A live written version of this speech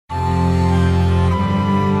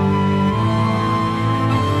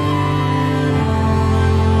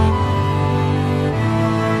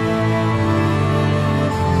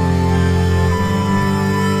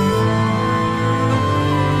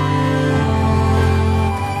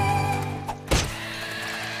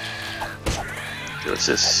What's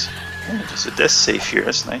this? Oh, there's a desk safe here.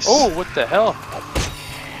 That's nice. Oh, what the hell?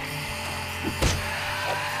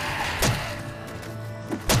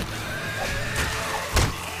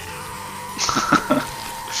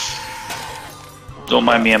 Don't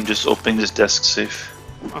mind me, I'm just opening this desk safe.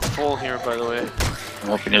 I'm full here, by the way. I'm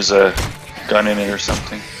hoping there's a gun in it or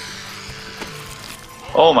something.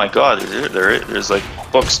 Oh my god, there's like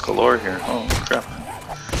books galore here. Oh crap.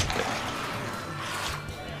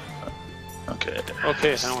 Okay.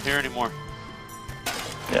 Okay, I don't hear anymore.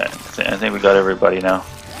 Yeah, I think we got everybody now.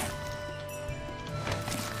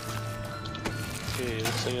 Okay,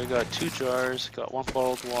 looks like I got 2 jars, got 1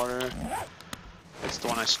 bottled water. That's the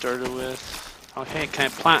one I started with. Okay, can I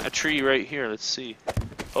plant a tree right here? Let's see.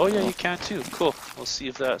 Oh yeah, you can too. Cool. We'll see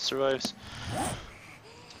if that survives.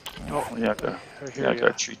 Oh yeah, I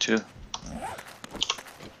got a tree too.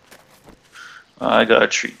 I got a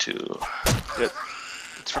tree too. Yep.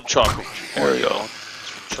 It's from chopping. There we go. It's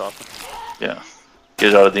from chopping. Yeah. Get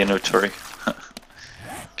it out of the inventory.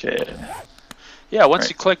 Okay. Yeah, once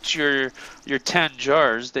you collect your 10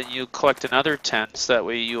 jars, then you collect another 10, so that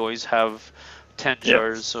way you always have 10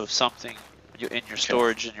 jars of something in your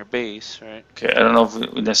storage in your base, right? Okay, I don't know if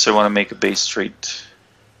we necessarily want to make a base straight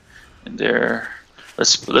in there.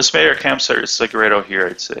 Let's make our campsite. It's like right out here,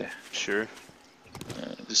 I'd say. Sure.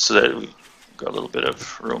 Just so that we got a little bit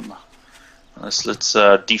of room. Let's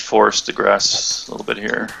deforest the grass a little bit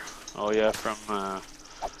here. Oh yeah, from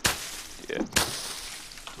yeah.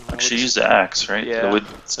 Actually, use the axe, right? Yeah. The wood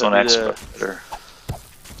stone axe is better.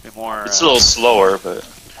 More. It's a little slower, but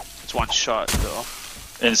it's one shot though.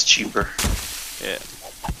 And it's cheaper. Yeah.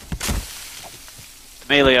 The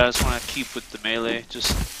melee, I just want to keep with the melee,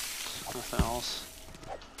 just nothing else.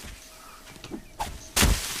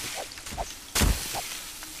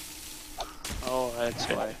 Oh, that's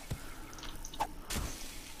why.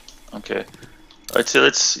 Okay. Alright, so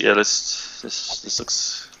this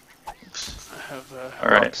looks... Oops. I have a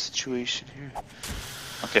rock situation here.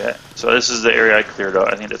 Okay, so this is the area I cleared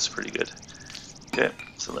out. I think that's pretty good. Okay,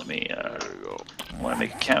 so let me, there we go. I want to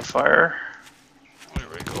make a campfire. There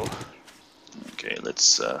we go. Okay,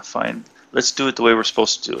 let's do it the way we're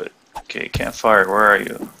supposed to do it. Okay, campfire, where are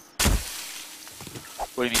you?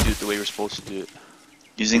 What do you mean do it the way we're supposed to do it?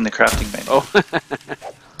 Using the crafting menu. Oh.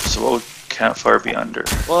 So what would campfire be under?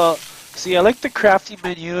 Well, see, I like the crafting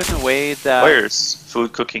menu in the way that... Where's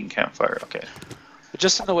food, cooking, campfire? Okay.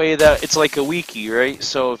 Just in the way that it's like a wiki, right?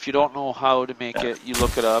 So if you don't know how to make it, you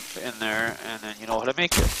look it up in there, and then you know how to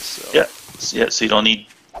make it. So. Yeah, so you don't need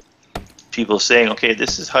people saying, okay,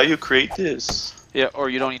 this is how you create this. Yeah, or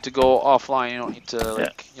you don't need to go offline. You don't need to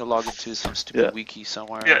like you log into some stupid wiki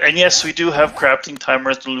somewhere. Yeah, and yes, we do have crafting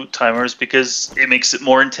timers and loot timers because it makes it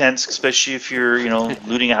more intense, especially if you're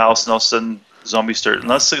looting a house and all of a sudden zombies start. And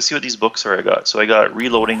let's see what these books are I got. So I got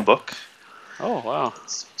reloading book. Oh wow!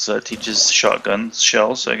 So that teaches shotgun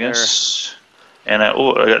shells, I guess. And I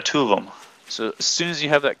got 2 of them. So as soon as you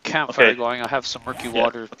have that campfire going, I'll have some murky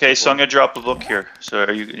water. Okay, so I'm gonna drop a book here. So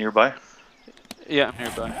are you nearby? Yeah, I'm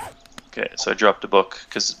nearby. Okay, so I dropped a book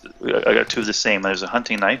because I got 2 of the same. There's a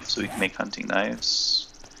hunting knife, so we can make hunting knives,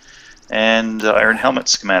 and iron helmet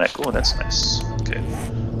schematic. Oh, that's nice. Okay.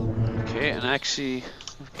 Okay, and actually,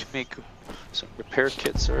 we can make some repair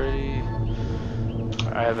kits already.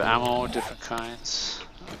 I have ammo, different kinds.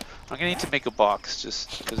 I'm gonna need to make a box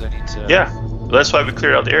just because I need to. Yeah, well, that's why we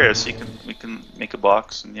cleared out the area so we can make a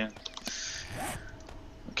box and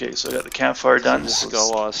Okay, so I got the campfire done. Just got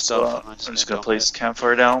a lot of stuff. I'm just gonna place the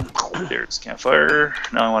campfire down. There's campfire.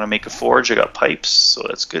 Now I want to make a forge. I got pipes, so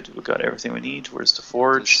that's good. We got everything we need. Where's the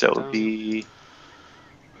forge? That would be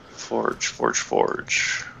forge.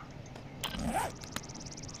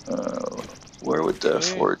 Where would the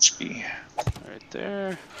forge be? Right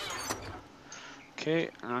there. Okay,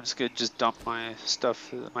 and I'm just gonna dump my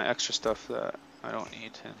stuff, my extra stuff that I don't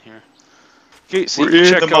need in here. Okay, so you can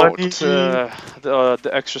check out the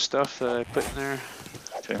extra stuff that I put in there.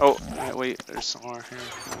 Okay. Oh, wait, there's some more here.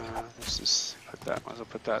 Let's just might as well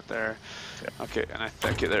put that there. Okay, and I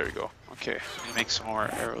think there we go. Okay, let me make some more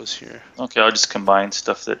arrows here. Okay, I'll just combine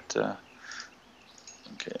stuff that.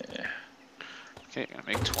 Okay. Okay, I'm gonna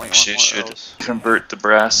make 21 more should convert the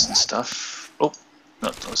brass and stuff. Oh, no,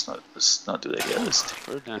 let's not do that yet. Let's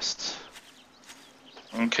bird nest.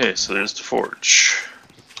 Okay, so there's the forge.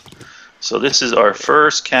 So this is our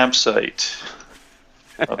first campsite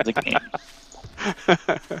of the game.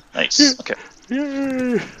 Nice. Okay.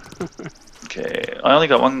 Yay. Okay, I only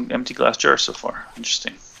got 1 empty glass jar so far.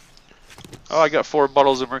 Interesting. Oh, I got 4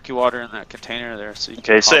 bottles of murky water in that container there. So you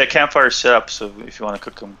can so a campfire set up. So if you want to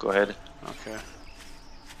cook them, go ahead. Okay.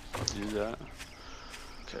 I'll do that.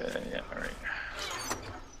 Okay. Yeah. All right.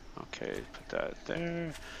 Okay, put that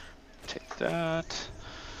there. Take that.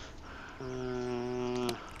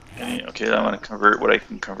 Okay, I want to convert what I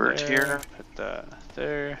can convert There. here. Put that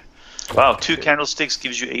there. Wow, Okay. 2 candlesticks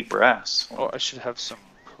gives you 8 brass. Oh, I should have some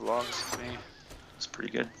logs with me. That's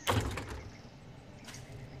pretty good.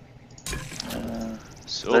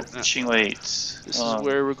 So Letching weight. this is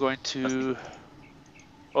where we're going to.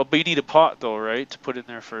 Oh, but you need a pot though, right? To put in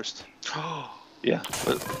there first. Yeah,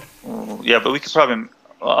 but we could probably.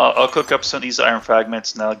 I'll cook up some of these iron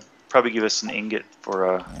fragments, and that'll probably give us an ingot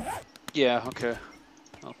for. Yeah. Okay.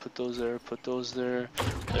 I'll put those there. Put those there.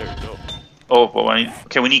 There we go. Oh, but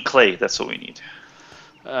we need clay. That's what we need.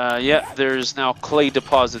 Yeah. There's now clay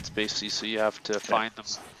deposits basically, so you have to find them.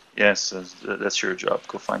 Yes, that's your job.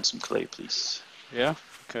 Go find some clay, please. Yeah.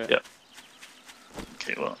 Okay. Yeah.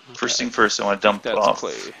 Okay. Well, first thing first, I want to dump That's off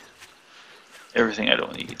clay. everything I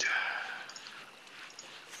don't need.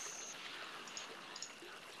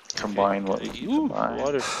 Combine what we can combine.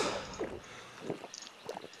 Water.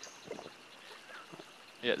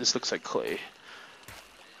 Yeah, this looks like clay.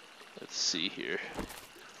 Let's see here.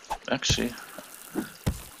 Actually.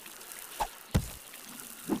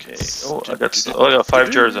 Okay. Oh, I got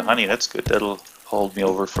 5 jars of honey. That's good. That'll hold me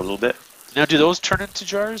over for a little bit. Now, do those turn into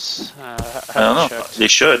jars? I don't know. Checked. They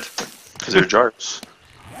should, because they're jars.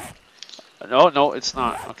 No, it's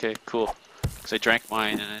not. Okay, cool. Because I drank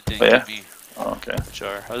mine and it didn't give me a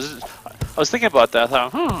jar. I was thinking about that. I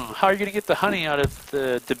thought, how are you gonna get the honey out of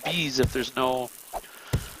the bees if there's no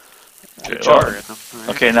jar in them? Right?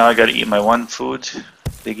 Okay, now I gotta eat my 1 food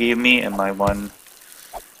they gave me and my 1.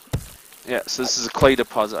 Yeah, so this is a clay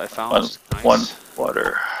deposit I found. Nice. 1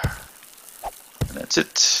 water, and that's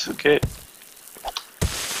it. Okay.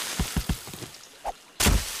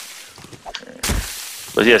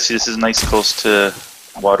 But yeah, see, this is nice close to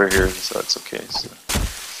water here, so that's okay. So.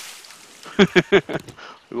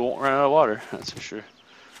 We won't run out of water, that's for sure.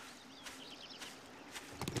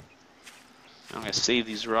 I'm gonna save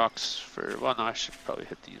these rocks for. Well, no, I should probably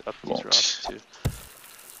hit these rocks too.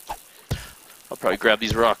 I'll probably grab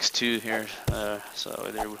these rocks too here, so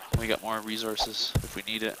there we got more resources if we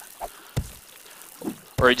need it.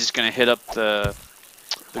 Or are you just gonna hit up the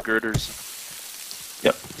girders?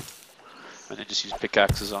 Yep. And then just use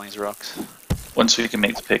pickaxes on these rocks. Once we can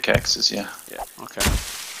make the pickaxes, yeah. Yeah. Okay.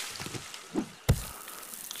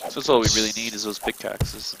 So that's all we really need is those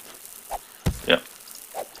pickaxes. Yep.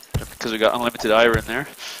 Because we got unlimited iron there.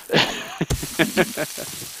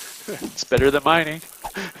 It's better than mining.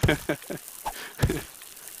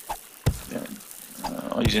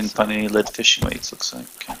 Oh, you didn't find any lead fishing weights, looks like.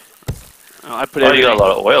 Okay. I put you got a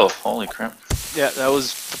lot of oil. Holy crap. Yeah, that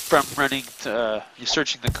was from running, you're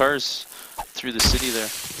searching the cars through the city there.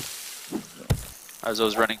 As I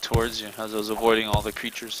was running towards you, as I was avoiding all the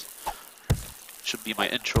creatures. Should be my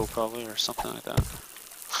intro probably, or something like that.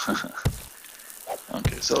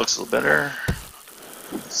 Okay, so it looks a little better.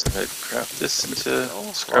 So I craft this into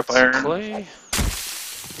scrap iron. Clay.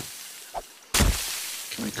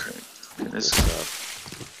 Can we craft this up?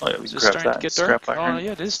 Oh yeah, we is can it craft starting that to get dark? iron. Oh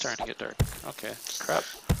yeah, it is starting to get dark. Okay, crap.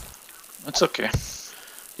 That's okay.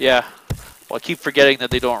 Yeah. Well, I keep forgetting that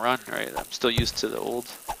they don't run, right? I'm still used to the old.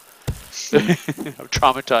 I'm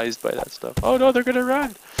traumatized by that stuff. Oh no, they're gonna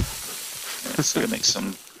run. Yeah, so I'm gonna make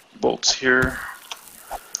some bolts here.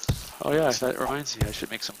 Oh yeah, that reminds me, I should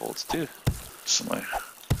make some bolts too. So my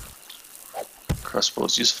crossbow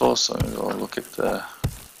is useful, so I'll look at the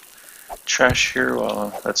trash here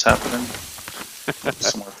while that's happening.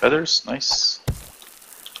 Some more feathers, nice.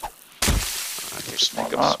 Okay, Small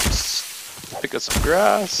rocks. Pick up some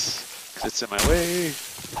grass, because it's in my way.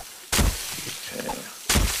 Okay.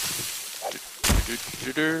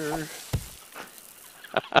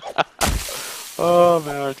 Oh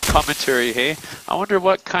man, commentary, hey? I wonder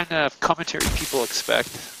what kind of commentary people expect.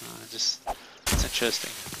 It's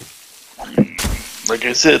interesting. Like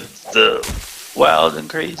I said, the wild and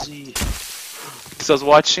crazy. Because I was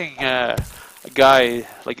watching a guy's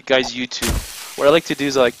YouTube. What I like to do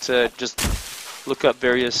is I like to just look up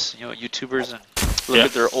various, YouTubers and look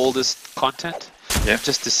at their oldest content,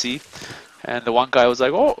 just to see. And the one guy was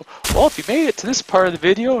like, "Oh, well, if you made it to this part of the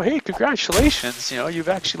video, hey, congratulations! You've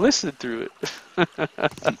actually listened through it."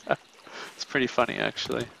 It's pretty funny,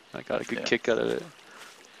 actually. I got a good kick out of it.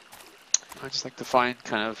 I just like to find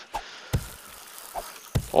kind of,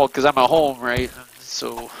 because I'm at home, right?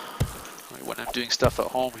 So when I'm doing stuff at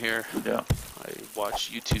home here, I watch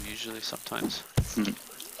YouTube usually sometimes.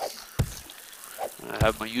 I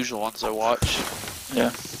have my usual ones I watch. Yeah.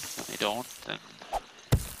 When they don't, then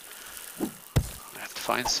I have to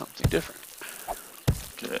find something different.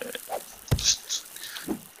 Okay. Just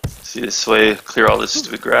See, this way, clear all this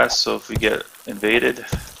stupid grass, so if we get invaded...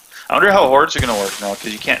 I wonder how hordes are going to work now,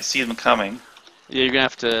 because you can't see them coming. Yeah, you're gonna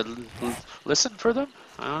have to listen for them?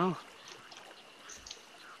 I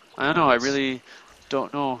don't know, I really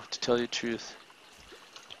don't know, to tell you the truth.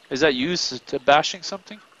 Is that used to bashing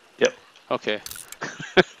something? Yep. Okay.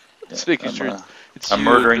 Just Yeah, making sure it's I'm you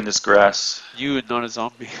murdering and this grass. you and not a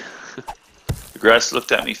zombie. The grass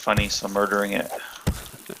looked at me funny, so I'm murdering it.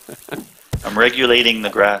 I'm regulating the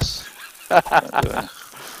grass.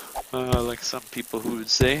 Like some people who would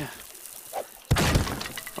say.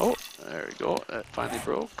 Oh, there we go. That finally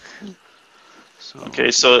broke. So. Okay,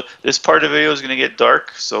 so this part of the video is going to get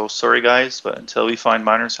dark, so sorry guys, but until we find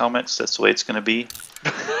miners' helmets, that's the way it's going to be.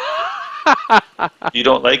 You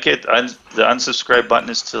don't like it? The unsubscribe button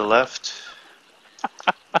is to the left.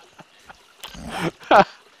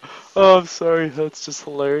 Oh, I'm sorry. That's just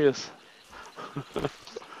hilarious.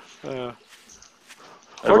 I've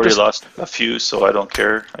already lost a few, so I don't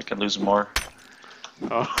care. I can lose more.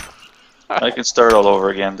 Oh. I can start all over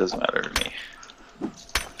again. Doesn't matter to me.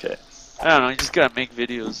 Okay. I don't know. You just gotta make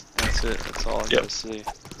videos. That's it. That's all I gotta say.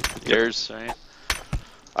 Who cares, right?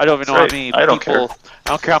 I don't even know how many people. I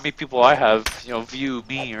don't care how many people I have. View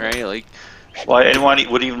me, right? Like. Why anyone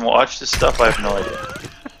would even watch this stuff? I have no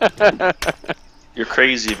idea. You're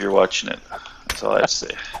crazy if you're watching it. That's all I have to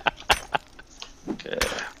say. Okay.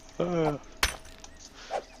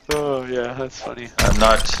 Oh yeah, that's funny.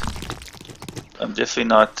 I'm definitely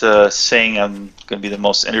not saying I'm going to be the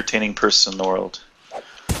most entertaining person in the world.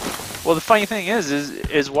 Well, the funny thing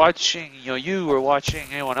is watching you or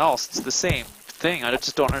watching anyone else. It's the same thing. I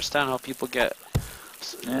just don't understand how people get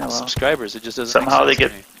subscribers. It just doesn't. Somehow make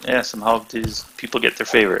sense they get Somehow these people get their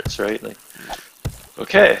favorites, right? Like.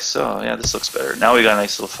 Okay, so yeah, this looks better. Now we got a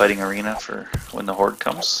nice little fighting arena for when the horde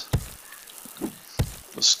comes.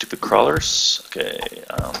 Those stupid crawlers. Okay,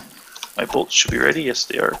 my bolts should be ready. Yes,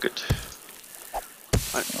 they are. Good.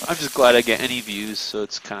 I'm just glad I get any views, so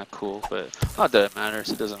it's kind of cool. But not that it matters.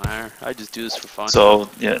 It doesn't matter. I just do this for fun. So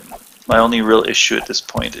yeah, my only real issue at this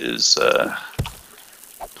point is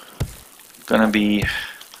gonna be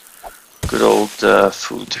good old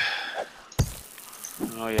food.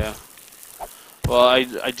 Oh yeah. Well,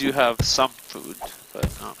 I do have some food, but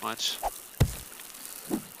not much.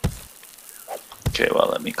 Okay, well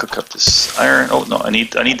let me cook up this iron. Oh no, I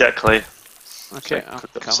need that clay. Okay, I'm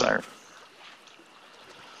cook up this iron.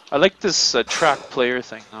 I like this track player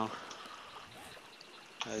thing though.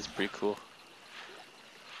 That is pretty cool.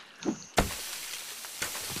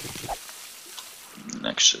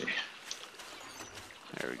 Actually,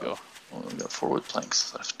 there we go. Well, we got 4 wood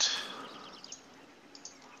planks left.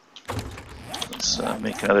 Let's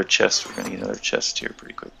make another chest. We're gonna need another chest here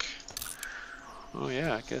pretty quick. Oh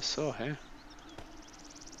yeah, I guess so. Hey,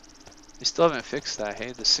 you still haven't fixed that.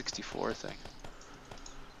 Hey, the 64 thing.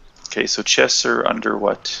 Okay, so chests are under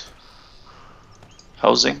what?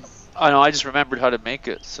 Housing? I know, I just remembered how to make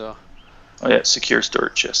it, so. Oh yeah, secure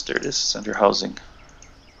storage chest. There it is. It's under housing.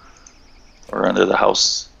 Or under the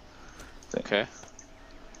house thing. Okay.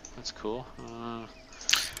 That's cool.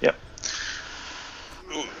 Yep.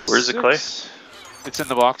 Where's the clay? It's in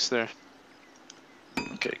the box there.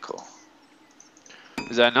 Okay, cool.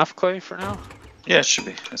 Is that enough clay for now? Yeah, it should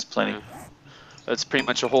be. That's plenty. Yeah. That's pretty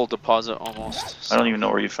much a whole deposit almost. So. I don't even know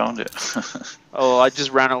where you found it. Oh, I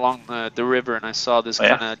just ran along the river and I saw this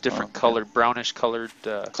kind of different colored, brownish colored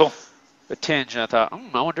cool. A tinge, and I thought,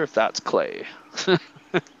 I wonder if that's clay.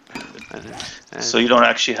 and so you don't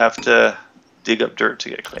actually have to dig up dirt to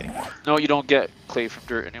get clay anymore? No, you don't get clay from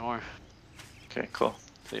dirt anymore. Okay, cool.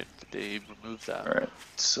 They removed that. Alright,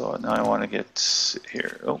 so now I want to get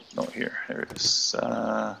here. Oh, no, here. There it is.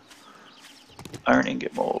 Iron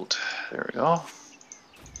ingot mold. There we go.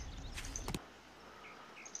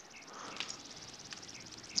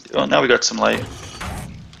 Oh, now we got some light. Do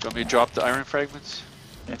you want me to drop the iron fragments?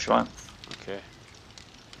 Yeah, if you want. Okay.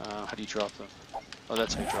 How do you drop them? Oh,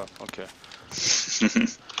 that's how you drop. Okay.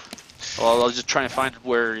 Well, I was just trying to find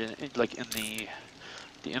where, like in the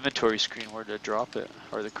inventory screen, where to drop it,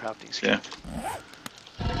 or the crafting screen. Yeah.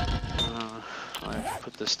 I have to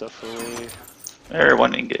put this stuff away. There,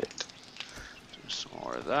 1 ingot. Do some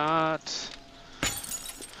more of that.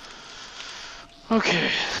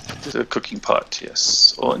 Okay. The cooking pot,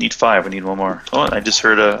 yes. Oh, I need 5. I need 1 more. Oh, I just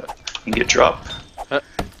heard a ingot drop.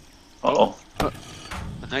 Uh-oh. A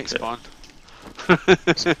night spawn.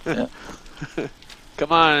 Yeah.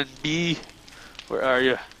 Come on, bee. Where are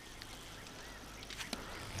you?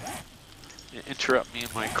 You interrupt me in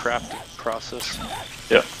my crafting process.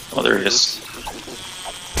 Yeah. Oh, there it is.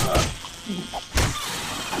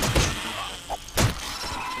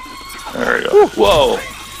 There we go. Whoa!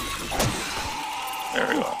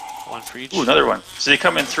 for each. Ooh, another one. So they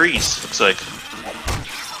come in threes, looks like.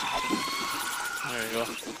 There you go.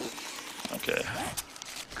 Okay.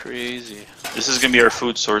 Crazy. This is going to be our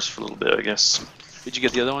food source for a little bit, I guess. Did you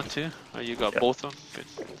get the other one too? Oh, you got both of them? Good.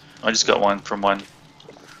 I just got one from one.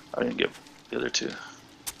 I didn't get the other two.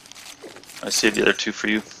 I saved the other two for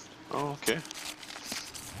you. Oh, okay.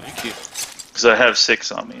 Thank you. Because I have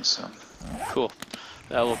 6 on me, so. Cool.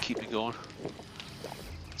 That will keep me going.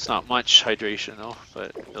 It's not much hydration though,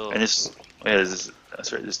 but it'll... And this, yeah,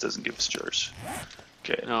 that's right, this doesn't give us jars.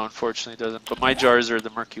 Okay. No, unfortunately it doesn't. But my jars are the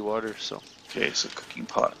murky water, so. Okay, so cooking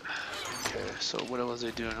pot. Okay, so what was I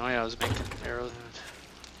doing? Oh yeah, I was making arrows.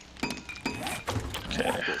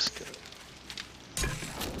 Okay.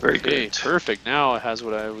 Very Okay, good. perfect. Now it has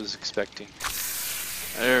what I was expecting.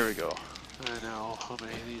 There we go. I know how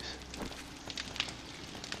many of these.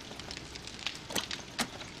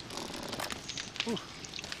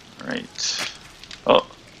 Right. Oh,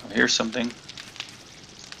 I hear something.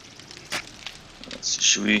 Let's see,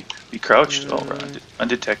 should we be crouched? Oh, we're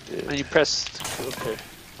undetected. And you press. Okay.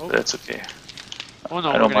 Oh. That's okay. Oh no,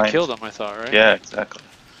 I we're don't gonna mind. kill them. I thought, right? Yeah, exactly.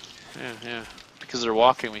 Yeah, yeah. Because they're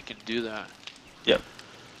walking, we can do that. Yep.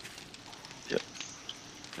 Yep.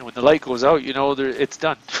 And when the light goes out, you know it's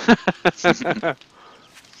done.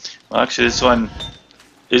 Well, actually, this one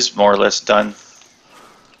is more or less done.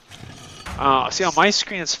 See on my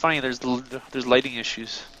screen, it's funny. There's lighting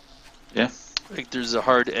issues. Yeah. Like there's a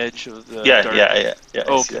hard edge of the. Yeah, dark. yeah.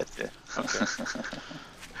 Oh, I see that, yeah. Okay.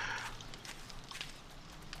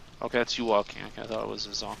 Okay, that's you walking. Okay, I thought it was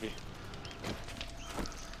a zombie.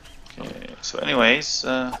 Okay. So, anyways,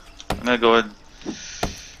 I'm gonna go ahead.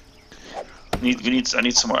 I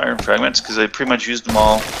need some more iron fragments because I pretty much used them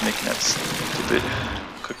all making that stupid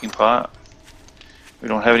cooking pot. We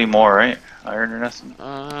don't have any more, right? Iron or nothing?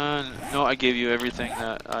 No, I gave you everything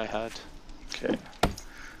that I had. Okay.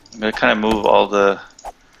 I'm gonna kind of move all the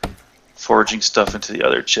foraging stuff into the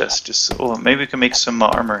other chest. Just so, maybe we can make some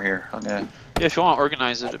armor here. I'm gonna. Yeah, if you want to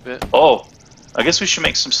organize it a bit. Oh, I guess we should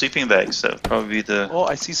make some sleeping bags. That would probably be the. Oh,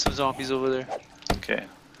 I see some zombies over there. Okay.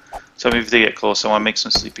 So maybe if they get close, I want to make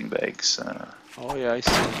some sleeping bags. Oh yeah, I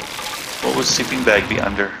see. What would sleeping bag be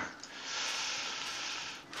under?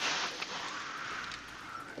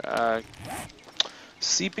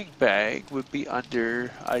 Sleeping bag would be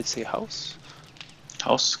under, I'd say, house.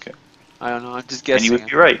 House. Okay. I don't know. I'm just And guessing. you would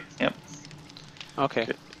be right. Yep. Okay.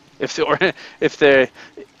 Okay. If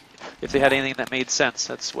they had anything that made sense,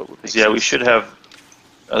 that's what would make sense. Yeah, we should have.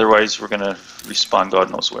 Otherwise, we're gonna respawn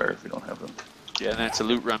God knows where if we don't have them. Yeah, and then it's a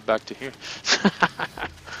loot run back to here.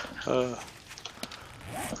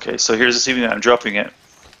 Okay, so here's the sleeping bag. I'm dropping it.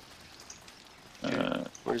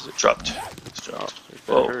 Where is it? Dropped. It's Oh, dropped. you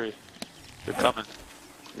better Whoa. hurry. They're coming.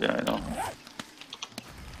 Yeah, I know.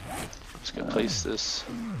 I'm just gonna place this.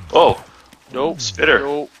 Oh, Nope. spitter.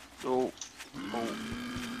 No. No. No.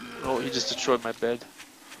 No, he just destroyed my bed.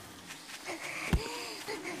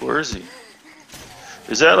 Where is he?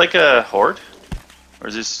 Is that like a horde? Or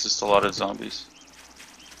is this just a lot of zombies?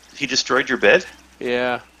 He destroyed your bed?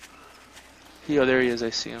 Yeah. Oh, there he is.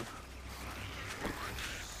 I see him.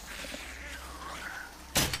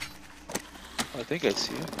 I think I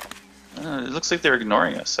see him. It looks like they're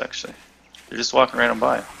ignoring us, actually. They're just walking right on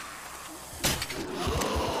by.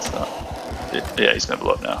 Yeah, he's gonna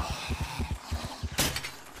blow up now.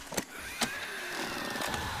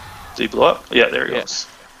 Did he blow up? Yeah, there he goes.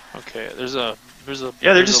 Okay, there's a.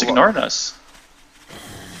 Yeah, they're just ignoring us.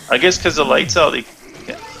 I guess because the light's out.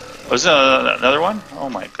 Was there another one? Oh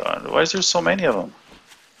my god! Why is there so many of them?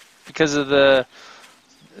 Because of the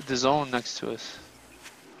zone next to us.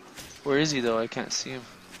 Where is he though? I can't see him.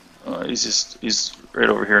 He's right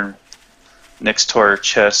over here next to our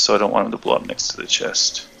chest, so I don't want him to blow up next to the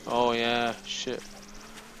chest. Oh yeah, shit.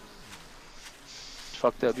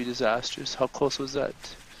 Fuck, that'd be disastrous. How close was that?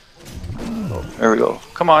 Oh, there we go.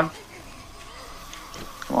 Come on.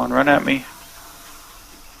 Come on, run at me.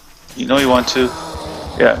 You know you want to.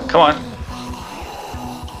 Yeah, come on.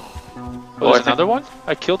 Oh, there's another one?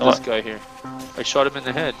 I killed this guy here. I shot him in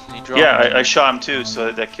the head and he dropped. Yeah, I shot him too,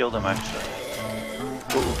 so that killed him actually.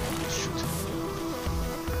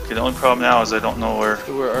 Okay, the only problem now is I don't know where.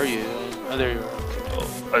 Where are you? Oh, there you are.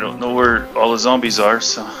 Okay. I don't know where all the zombies are,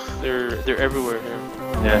 so. They're everywhere here.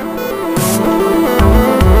 Yeah.